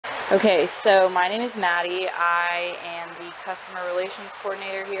Okay, so my name is Maddie. I am the customer relations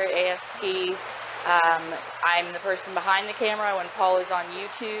coordinator here at AST. I'm the person behind the camera when Paul is on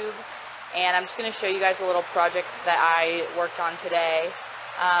YouTube, and I'm just going to show you guys a little project that I worked on today.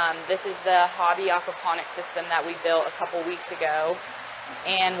 This is the hobby aquaponics system that we built a couple weeks ago,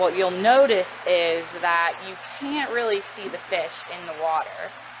 and what you'll notice is that you can't really see the fish in the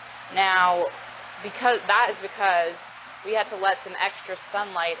water. Now, because we had to let some extra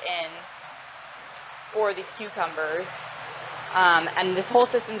sunlight in for these cucumbers. And this whole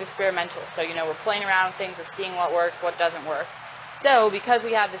system's experimental. So, we're playing around with things, we're seeing what works, what doesn't work. So, because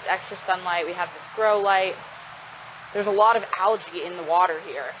we have this extra sunlight, we have this grow light, there's a lot of algae in the water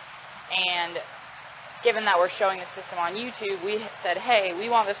here. And given that we're showing the system on YouTube, we said, hey, we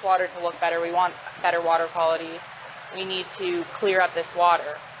want this water to look better, we want better water quality, we need to clear up this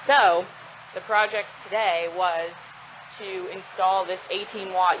water. So, the project today was to install this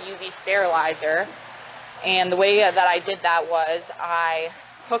 18-watt UV sterilizer, and the way that I did that was I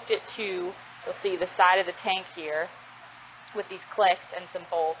hooked it to, you'll see, the side of the tank here with these clicks and some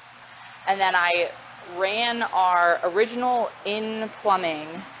bolts, and then I ran our original in plumbing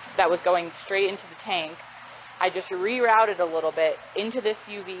that was going straight into the tank. I just rerouted a little bit into this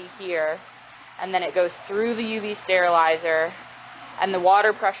UV here, and then it goes through the UV sterilizer, and the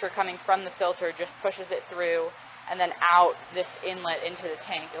water pressure coming from the filter just pushes it through and then out this inlet into the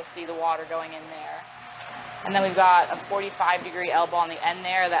tank. You'll see the water going in there. And then we've got a 45-degree elbow on the end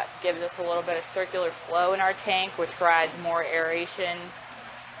there that gives us a little bit of circular flow in our tank, which provides more aeration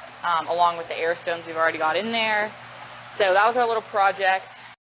along with the air stones we've already got in there. So that was our little project.